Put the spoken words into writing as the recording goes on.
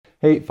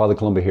Hey, Father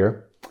Columba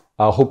here.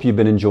 I hope you've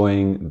been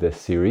enjoying this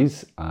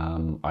series.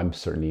 I'm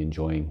certainly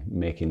enjoying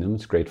making them.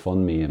 It's great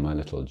fun, me and my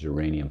little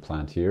geranium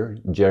plant here.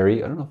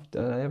 Jerry, I don't know,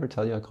 did I ever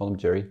tell you I call him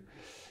Jerry?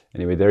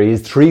 Anyway, there he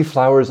is, 3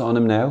 flowers on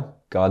him now.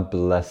 God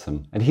bless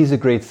him. And he's a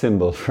great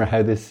symbol for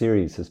how this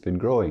series has been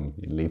growing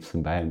in leaps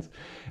and bounds.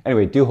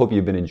 Anyway, do hope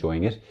you've been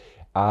enjoying it.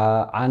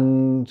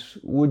 And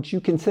would you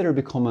consider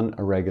becoming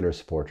a regular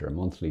supporter, a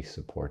monthly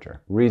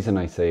supporter? Reason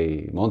I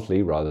say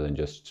monthly rather than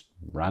just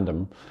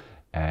random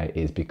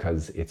is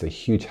because it's a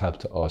huge help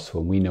to us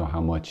when we know how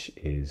much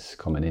is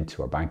coming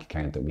into our bank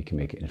account, that we can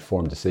make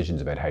informed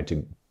decisions about how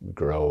to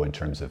grow in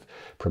terms of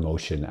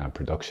promotion and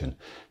production.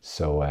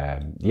 So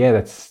yeah,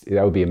 that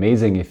would be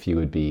amazing if you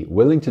would be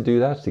willing to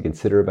do that, to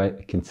consider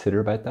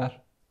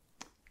that.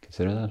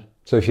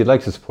 So if you'd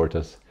like to support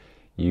us,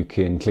 you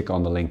can click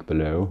on the link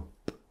below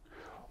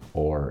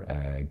or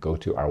go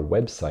to our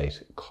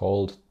website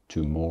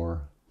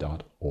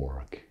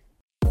calledtomore.org.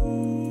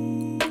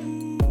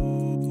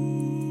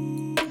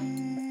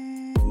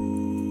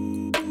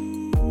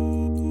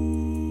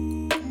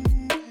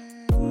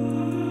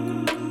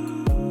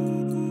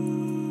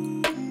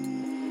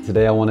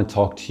 Today I want to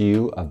talk to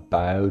you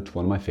about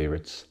one of my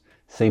favorites,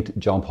 St.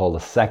 John Paul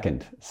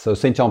II. So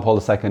St. John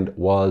Paul II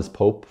was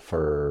Pope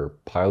for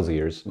piles of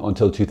years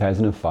until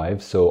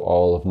 2005. So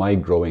all of my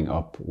growing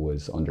up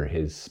was under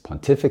his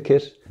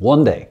pontificate.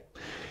 One day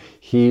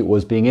he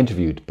was being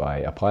interviewed by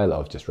a pile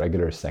of just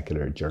regular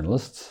secular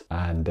journalists,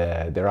 and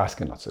they're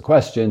asking lots of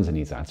questions and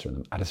he's answering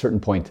them. At a certain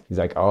point, he's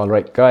like, all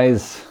right,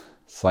 guys,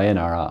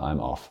 sayonara,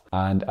 I'm off.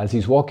 And as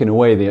he's walking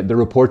away, the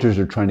reporters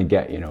are trying to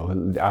get,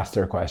 ask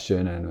their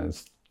question, and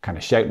it's kind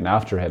of shouting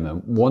after him.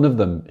 And one of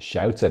them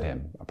shouts at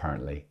him,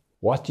 apparently,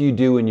 "What do you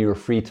do in your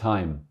free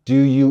time? Do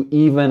you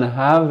even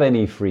have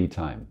any free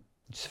time?"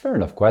 It's a fair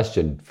enough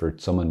question for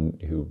someone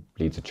who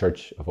leads a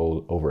church of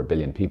over 1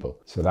 billion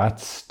people. So that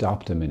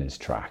stopped him in his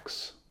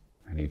tracks.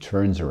 And he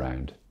turns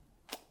around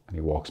and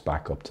he walks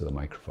back up to the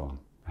microphone.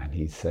 And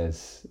he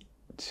says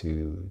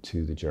to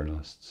the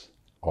journalists,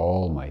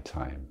 "All my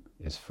time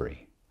is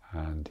free."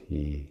 And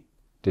he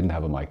didn't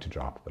have a mic to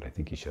drop, but I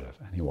think he should have.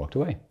 And he walked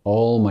away.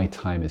 All my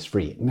time is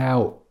free.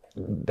 Now,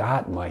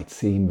 that might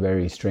seem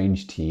very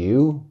strange to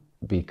you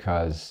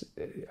because,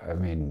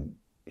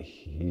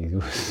 he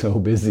was so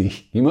busy.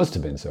 He must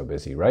have been so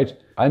busy, right?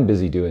 I'm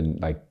busy doing,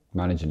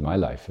 managing my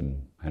life, and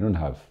I don't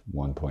have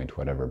 1 point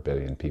whatever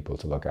billion people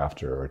to look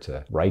after or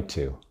to write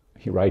to.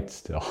 He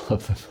writes to all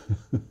of them.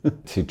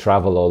 To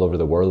travel all over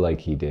the world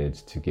like he did,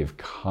 to give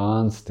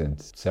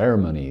constant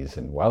ceremonies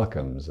and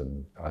welcomes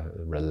and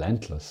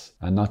relentless,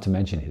 and not to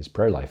mention his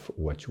prayer life,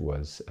 which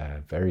was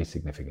very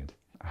significant.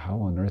 How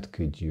on earth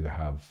could you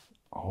have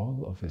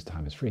all of his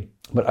time is free?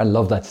 But I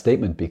love that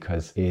statement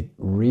because it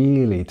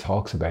really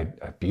talks about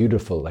a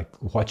beautiful,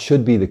 what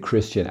should be the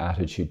Christian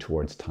attitude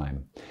towards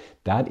time.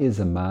 That is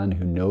a man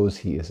who knows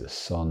he is a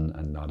son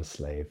and not a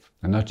slave.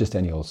 And not just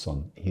any old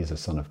son, he is a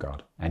son of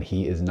God. And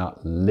he is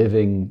not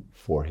living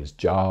for his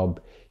job.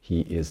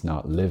 He is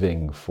not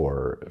living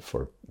for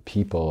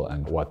people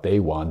and what they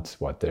want,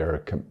 what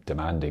they're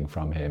demanding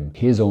from him.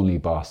 His only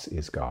boss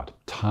is God.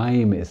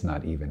 Time is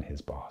not even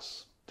his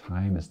boss.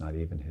 Time is not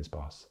even his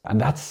boss. And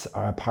that's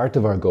part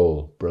of our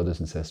goal, brothers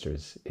and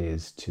sisters,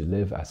 is to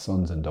live as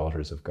sons and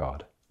daughters of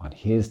God on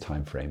his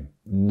time frame,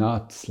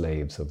 not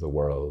slaves of the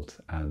world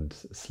and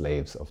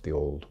slaves of the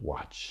old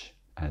watch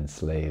and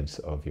slaves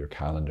of your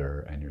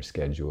calendar and your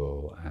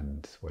schedule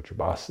and what your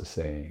boss is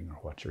saying or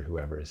what your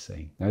whoever is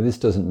saying. Now, this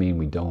doesn't mean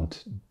we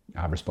don't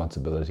have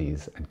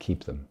responsibilities and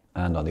keep them.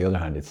 And on the other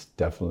hand, it's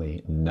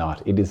definitely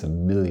not. It is a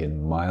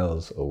million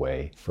miles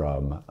away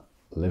from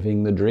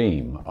living the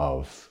dream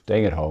of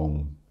staying at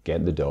home,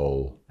 getting the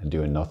dole, and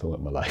doing nothing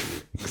with my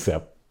life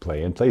except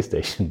playing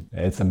PlayStation.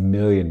 It's a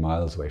million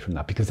miles away from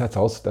that, because that's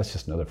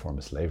just another form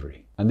of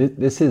slavery. And I think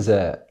this is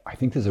a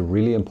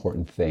really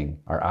important thing,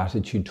 our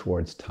attitude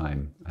towards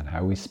time and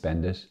how we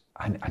spend it,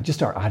 and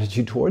just our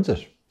attitude towards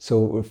it.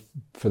 So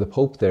for the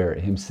Pope there,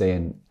 him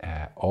saying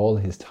all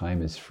his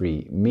time is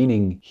free,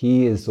 meaning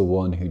he is the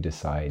one who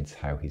decides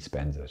how he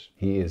spends it.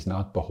 He is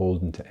not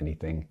beholden to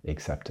anything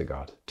except to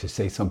God. To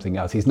say something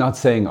else, he's not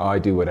saying, I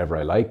do whatever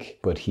I like,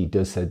 but he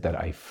does say that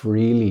I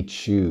freely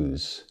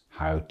choose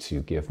how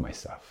to give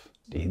myself.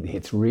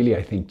 It's really,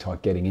 I think,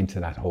 getting into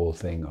that whole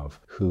thing of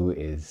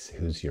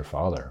who's your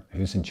father,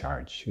 who's in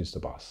charge, who's the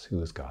boss, who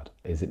is God?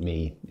 Is it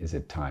me? Is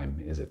it time?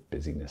 Is it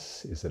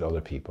busyness? Is it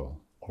other people?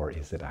 Or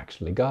is it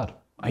actually God?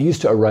 I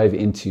used to arrive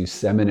into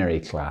seminary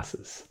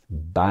classes,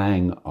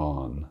 bang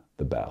on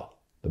the bell.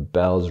 The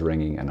bell's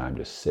ringing and I'm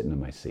just sitting in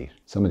my seat.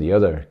 Some of the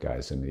other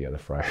guys and the other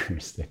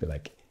friars, they'd be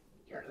like,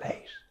 "You're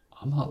late."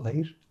 I'm not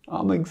late.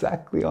 I'm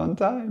exactly on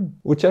time,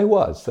 which I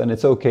was. And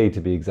it's okay to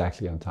be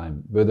exactly on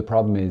time. But the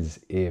problem is,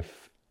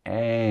 if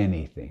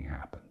anything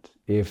happened,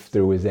 if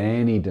there was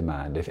any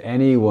demand, if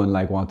anyone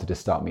wanted to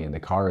stop me in the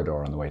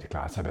corridor on the way to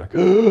class, I'd be like,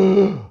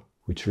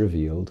 which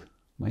revealed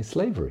my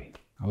slavery.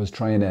 I was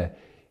trying to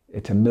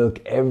to milk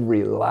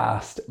every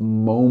last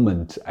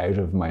moment out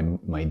of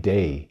my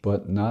day,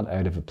 but not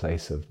out of a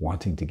place of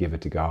wanting to give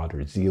it to God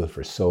or zeal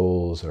for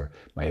souls or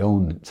my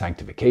own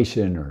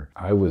sanctification. Or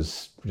I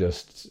was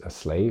just a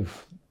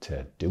slave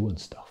to doing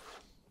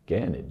stuff,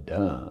 getting it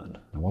done.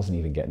 I wasn't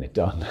even getting it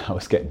done. I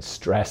was getting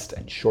stressed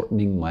and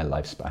shortening my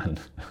lifespan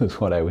was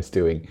what I was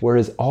doing.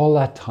 Whereas all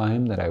that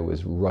time that I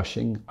was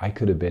rushing, I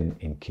could have been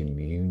in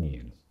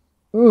communion.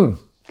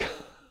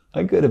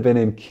 I could have been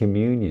in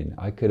communion.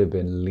 I could have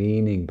been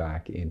leaning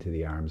back into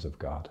the arms of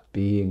God,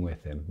 being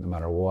with him no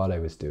matter what I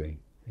was doing,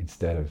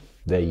 instead of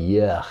the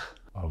yuck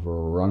of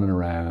running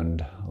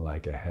around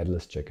like a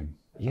headless chicken.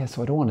 Yeah,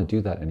 so I don't want to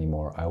do that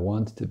anymore. I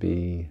want to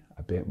be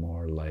a bit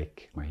more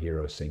like my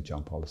hero, St.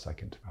 John Paul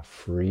II, a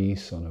free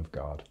son of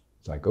God.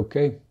 It's like,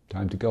 okay,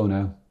 time to go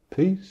now.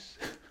 Peace.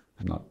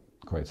 I'm not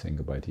quite saying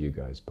goodbye to you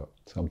guys, but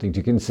something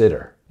to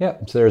consider. Yeah,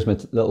 so there's my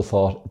little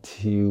thought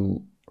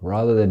to,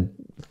 rather than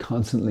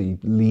constantly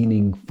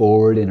leaning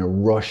forward in a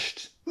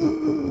rushed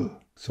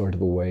sort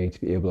of a way,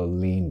 to be able to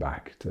lean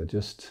back, to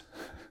just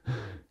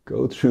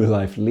go through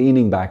life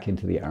leaning back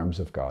into the arms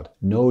of God.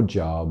 No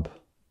job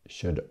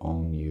should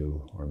own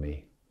you or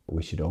me.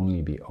 We should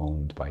only be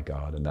owned by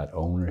God, and that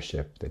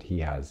ownership that he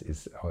has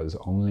is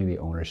only the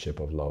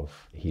ownership of love.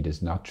 He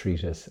does not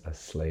treat us as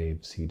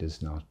slaves. He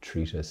does not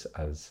treat us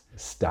as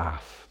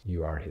staff.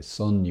 You are his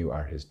son, you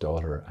are his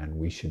daughter, and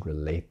we should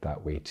relate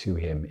that way to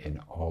him in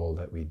all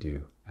that we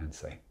do and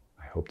say.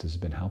 I hope this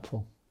has been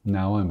helpful.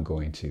 Now I'm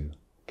going to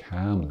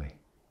calmly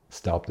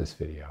stop this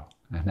video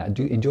and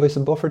enjoy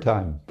some buffer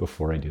time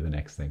before I do the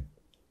next thing.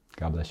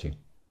 God bless you.